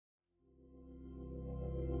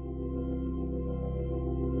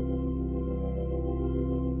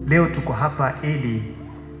Leo tuko hapa ili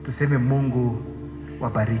tuseme Mungu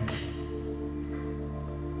wabariki.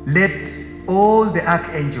 Let all the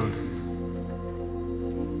archangels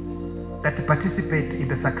that participate in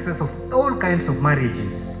the success of all kinds of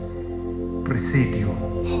marriages precede you.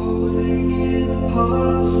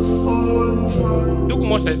 Ndugu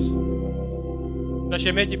Moses na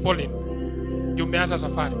shemeji Pauline, umeanza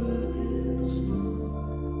safari.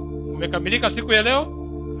 Umekamilika siku ya leo.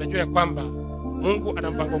 Najua ya kwamba Mungu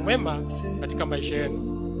ana mpango mwema katika maisha yenu.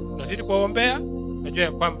 Nazidi kuwaombea, najua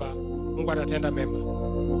ya kwamba Mungu anatenda mema.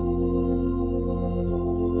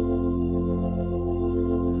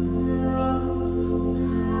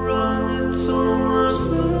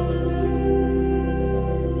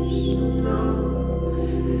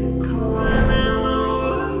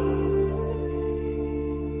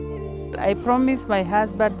 I promise my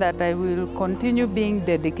husband that I will continue being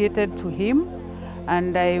dedicated to him,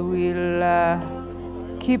 and I will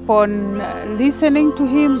keep on listening to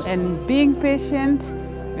him and being patient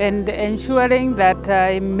and ensuring that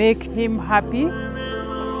I make him happy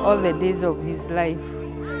all the days of his life.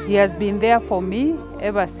 He has been there for me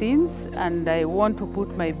ever since, and I want to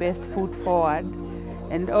put my best foot forward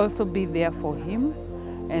and also be there for him.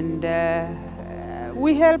 And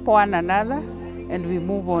we help one another and we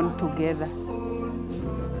move on together.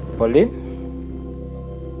 Pauline,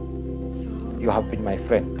 you have been my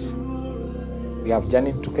friend. We have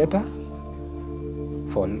journeyed together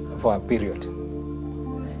for a period.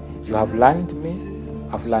 You have learned me,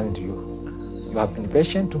 I've learned you. You have been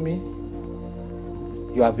patient to me.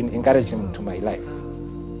 You have been encouraging to my life.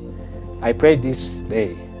 I pray this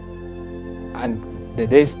day and the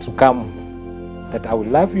days to come that I will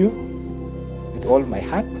love you with all my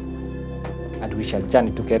heart, and we shall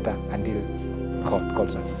journey together until God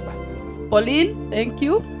calls us back. Pauline, thank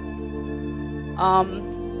you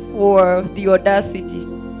for the audacity.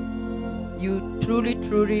 You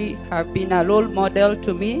truly have been a role model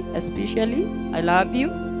to me, especially. I love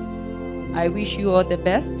you. I wish you all the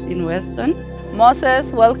best in Western.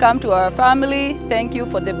 Moses, welcome to our family. Thank you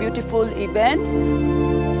for the beautiful event.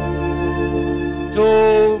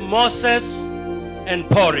 To Moses and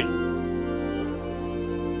Pauline,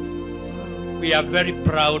 we are very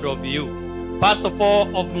proud of you. First of all,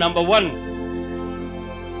 of number one,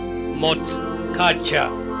 Mot culture.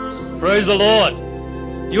 Praise the Lord.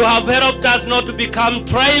 You have helped us not to become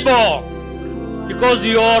tribal, because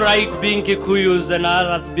you all like being Kikuyus and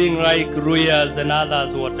others being like Ruyas and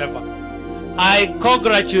others whatever. I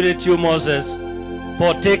congratulate you, Moses,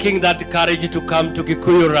 for taking that courage to come to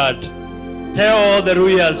Kikuyu Rad. Tell all the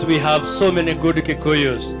Ruyas we have so many good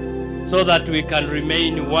Kikuyus, so that we can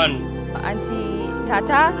remain one. Auntie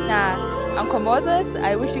Tata na Uncle Moses,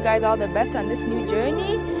 I wish you guys all the best on this new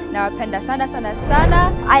journey. Nawapenda sana sana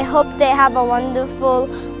sana. I hope they have a wonderful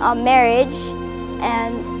marriage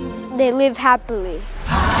and they live happily.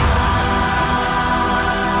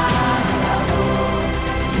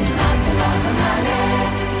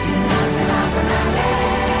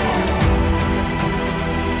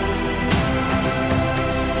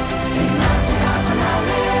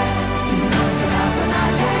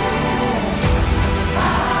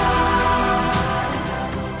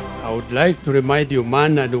 I would like to remind you,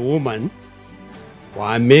 man and woman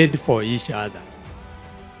were made for each other,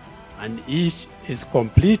 and each is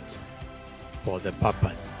complete for the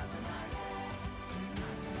purpose.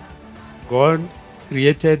 God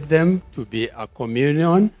created them to be a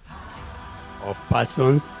communion of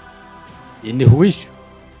persons in which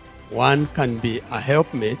one can be a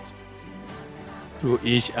helpmate to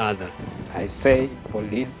each other. I say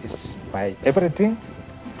Pauline is my everything.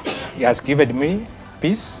 He has given me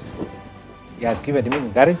peace. He has given me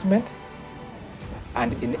encouragement.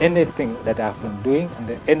 And in anything that I've been doing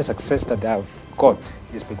and any success that I've got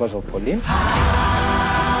is because of Pauline.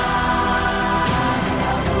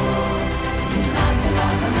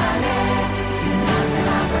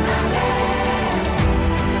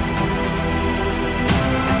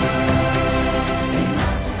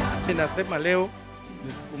 Ninasema leo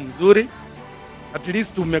ni siku mzuri. At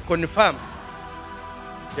least tumeconfirm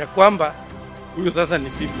ya kwamba huyu sasa ni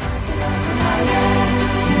bibi.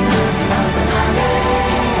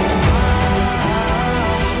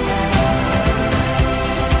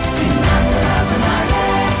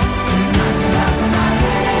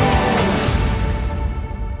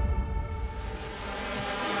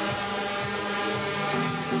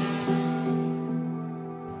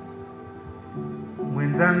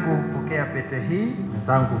 Mwenzangu, pokea pete hii.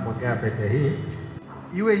 Mwenzangu, pokea pete hii.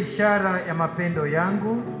 Iwe ishara ya mapendo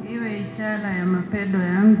yangu. Iwe ishara ya mapendo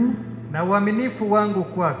yangu. Na uaminifu wangu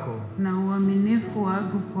kwako. Na uaminifu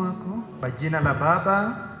wangu kwako. Kwa jina la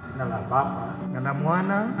Baba jina la Baba na la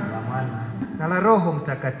Mwana na la Mwana na la Roho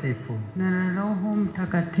Mtakatifu. na la Roho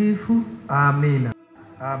Mtakatifu. Amina.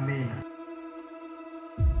 Amina.